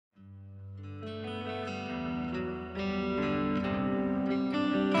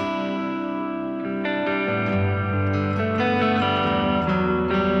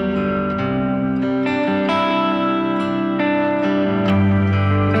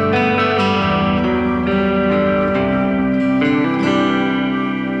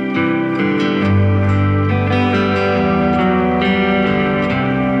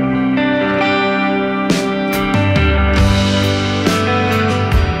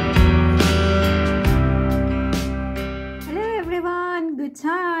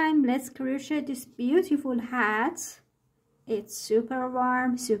let's crochet this beautiful hat. It's super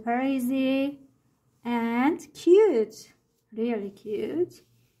warm, super easy, and cute. Really cute.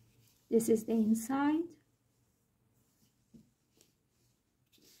 This is the inside.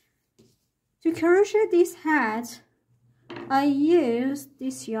 To crochet this hat, I used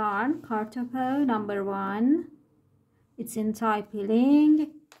this yarn, Cartopo number 1. It's in tie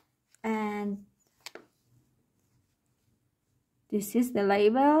peeling, and this is the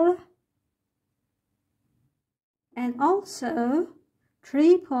label. And also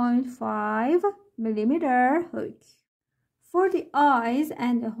 3.5 millimeter hook. For the eyes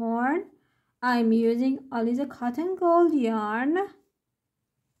and the horn, I'm using Alize cotton gold yarn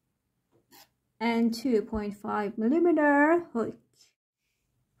and 2.5 millimeter hook.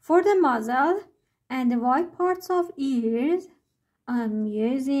 For the muzzle and the white parts of ears, I'm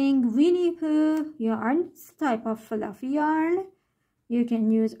using Winnie Pooh yarn. It's a type of fluffy yarn. You can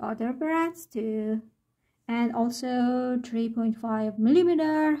use other brands too. And also 3.5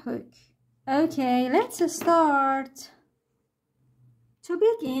 millimeter hook. Okay, let's start. To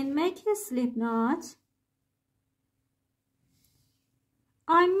begin, make a slip knot.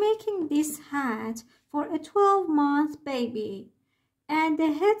 I'm making this hat for a 12-month baby, and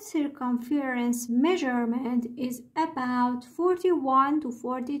the head circumference measurement is about 41 to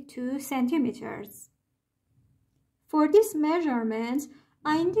 42 centimeters. For this measurement,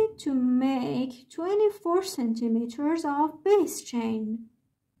 I need to make 24 centimeters of base chain.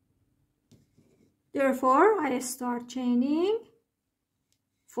 Therefore, I start chaining.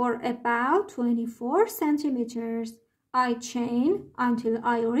 For about 24 centimeters, I chain until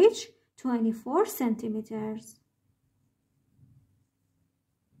I reach 24 centimeters.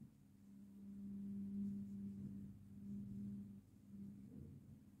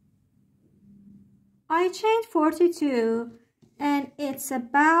 I chained 42 and it's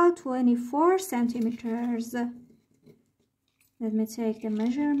about 24 centimeters. Let me take the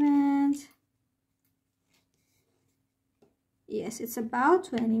measurement. Yes, it's about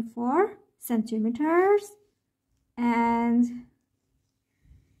 24 centimeters and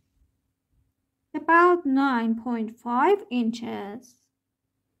about 9.5 inches.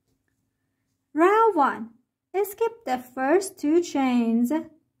 Round 1. Skip the first 2 chains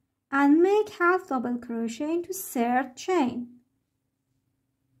and make half double crochet into third chain.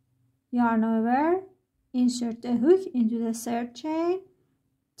 Yarn over, insert the hook into the third chain,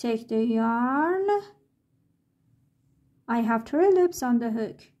 take the yarn. I have 3 loops on the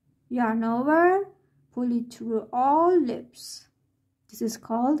hook. Yarn over, pull it through all loops. This is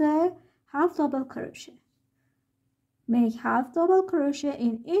called a half double crochet. Make half double crochet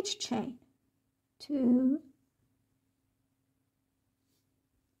in each chain. 2,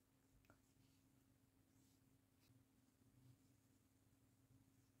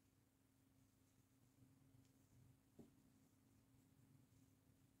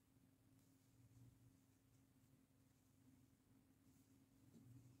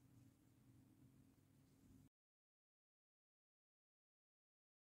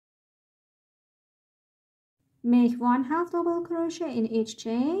 make 1 half double crochet in each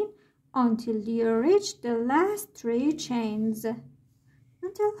chain until you reach the last 3 chains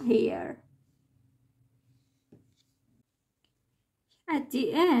until here. At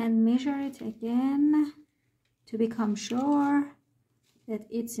the end, measure it again to become sure that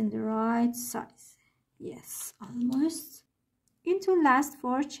it's in the right size. Yes, almost. Into last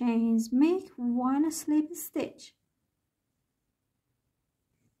 4 chains, make 1 slip stitch.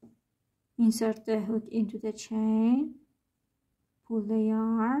 Insert the hook into the chain, pull the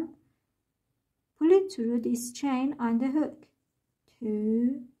yarn, pull it through this chain on the hook.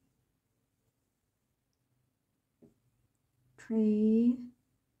 2, 3,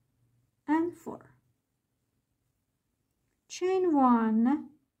 and 4. Chain 1,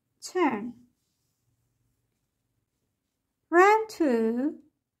 turn. Round 2,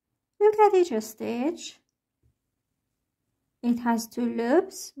 look at each stitch. It has 2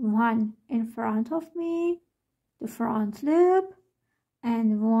 loops, one in front of me, the front loop,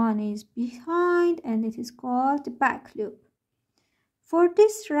 and one is behind, and it is called the back loop. For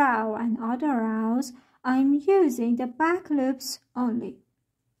this row and other rows, I'm using the back loops only.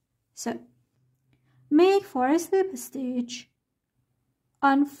 So, make 4 slip stitch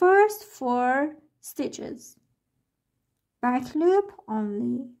on first 4 stitches. Back loop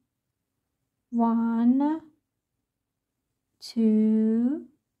only. 1, 2,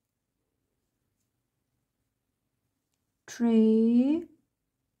 3,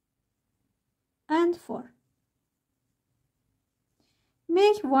 and 4.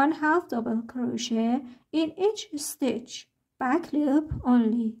 Make 1 half double crochet in each stitch, back loop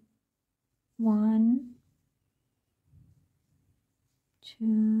only. 1,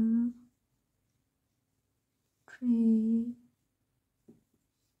 2, 3,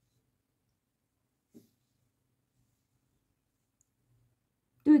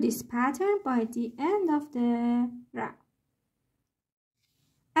 do this pattern by the end of the row.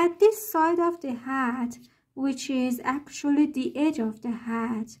 At this side of the hat, which is actually the edge of the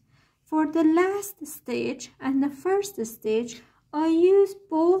hat, for the last stitch and the first stitch, I use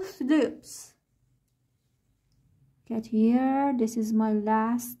both loops. Get here, this is my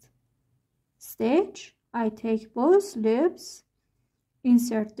last stitch. I take both loops,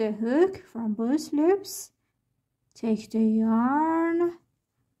 insert the hook from both loops, take the yarn,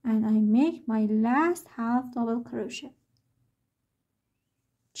 and I make my last half double crochet.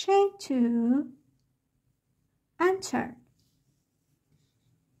 Chain 2 and turn.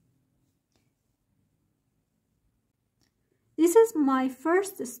 This is my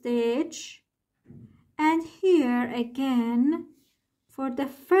first stitch, and here again for the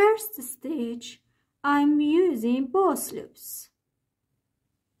first stitch I'm using both loops.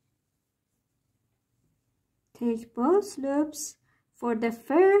 Take both loops for the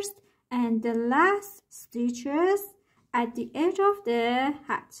first and the last stitches at the edge of the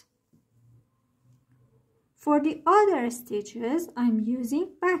hat. For the other stitches I'm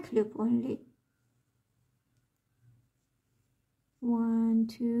using back loop only. 1,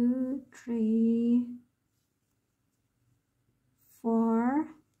 2, 3, 4,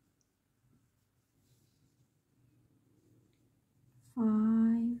 5,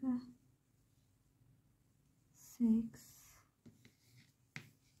 6.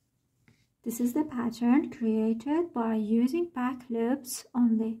 This is the pattern created by using back loops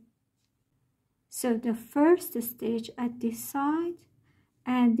only. So the first stitch at this side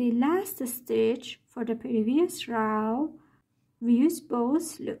and the last stitch for the previous row, we use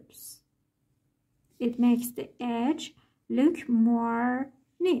both loops. It makes the edge look more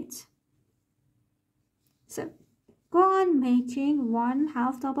neat. So go on making 1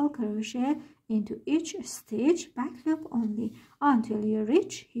 half double crochet into each stitch, back loop only, until you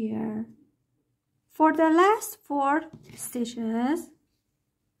reach here. For the last 4 stitches,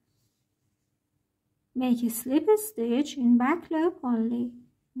 make a slip stitch in back loop only.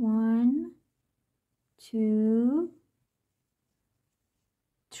 1, 2,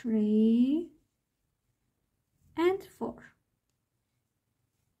 3, and 4.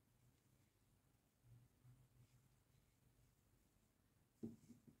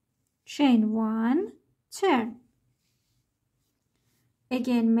 Chain 1, turn.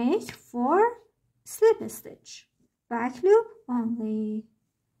 Again make 4 slip stitch. Back loop only.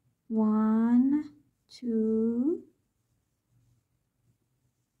 1, 2,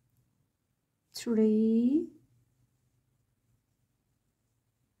 3,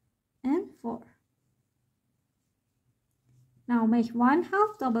 and 4. Now make 1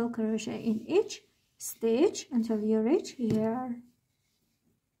 half double crochet in each stitch until you reach here.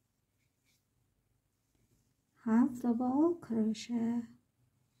 Half double crochet.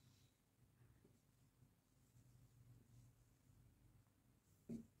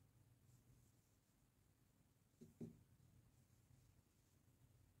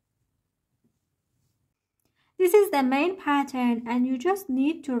 This is the main pattern and you just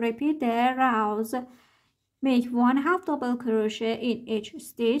need to repeat the rows. Make 1 half double crochet in each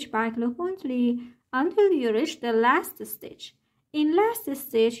stitch, back loop only, until you reach the last stitch. In last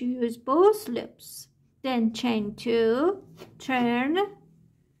stitch you use both loops. Then chain 2, turn.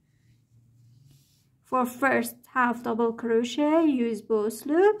 For first half double crochet use both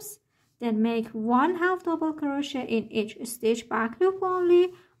loops. Then make 1 half double crochet in each stitch, back loop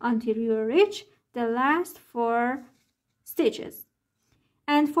only, until you reach the last 4 stitches.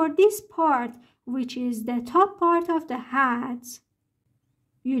 And for this part, which is the top part of the hat,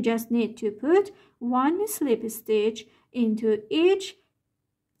 you just need to put 1 slip stitch into each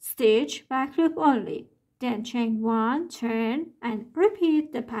stitch, back loop only. Then chain 1, turn, and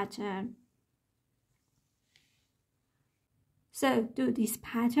repeat the pattern. So do this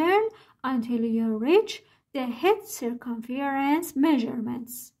pattern until you reach the head circumference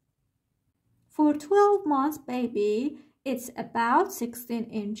measurements. For 12 months baby, it's about 16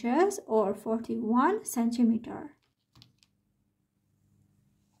 inches or 41 centimeters.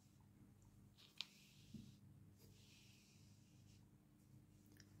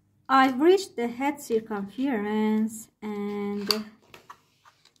 I've reached the head circumference and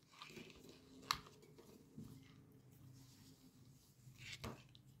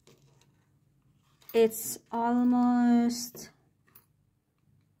it's almost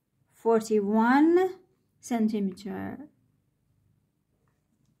 41 centimeters.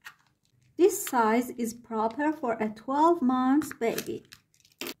 This size is proper for a 12 months baby.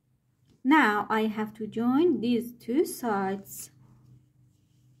 Now I have to join these two sides.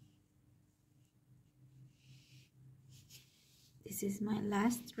 This is my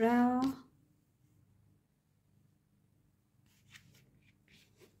last row.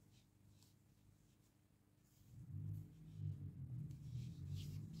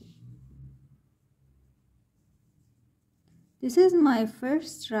 This is my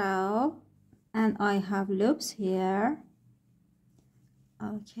first row and I have loops here.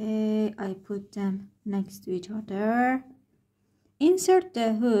 Okay, I put them next to each other. Insert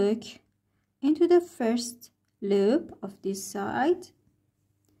the hook into the first loop of this side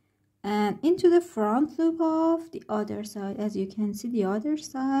and into the front loop of the other side. As you can see, the other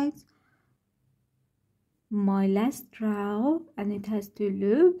side, my last row, and it has two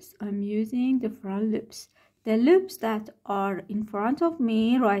loops. I'm using the front loops, the loops that are in front of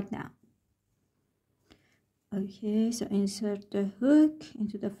me right now. Okay, so insert the hook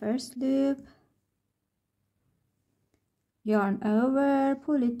into the first loop, yarn over,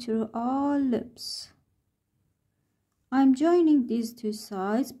 pull it through all loops. I'm joining these two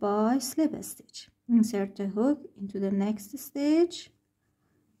sides by slip stitch. Insert the hook into the next stitch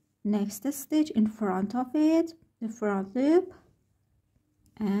in front of it, the front loop,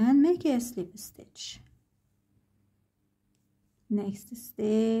 and make a slip stitch. Next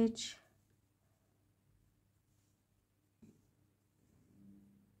stitch,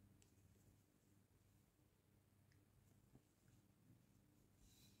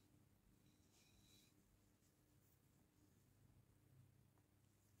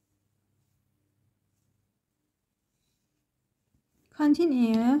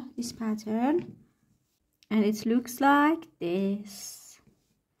 continue this pattern and it looks like this.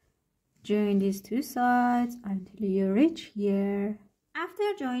 Join these two sides until you reach here. After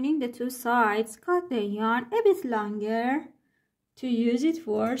joining the two sides, cut the yarn a bit longer to use it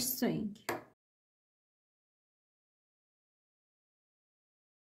for string.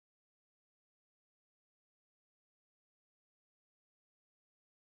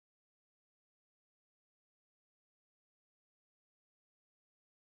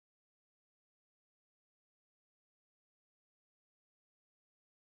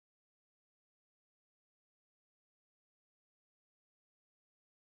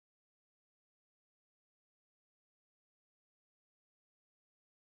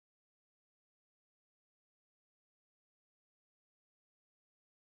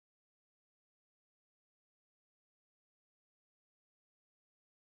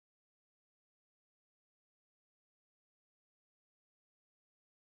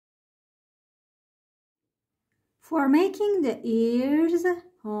 For making the ears,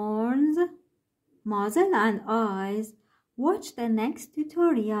 horns, muzzle and eyes, watch the next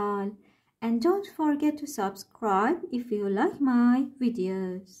tutorial and don't forget to subscribe if you like my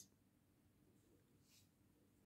videos.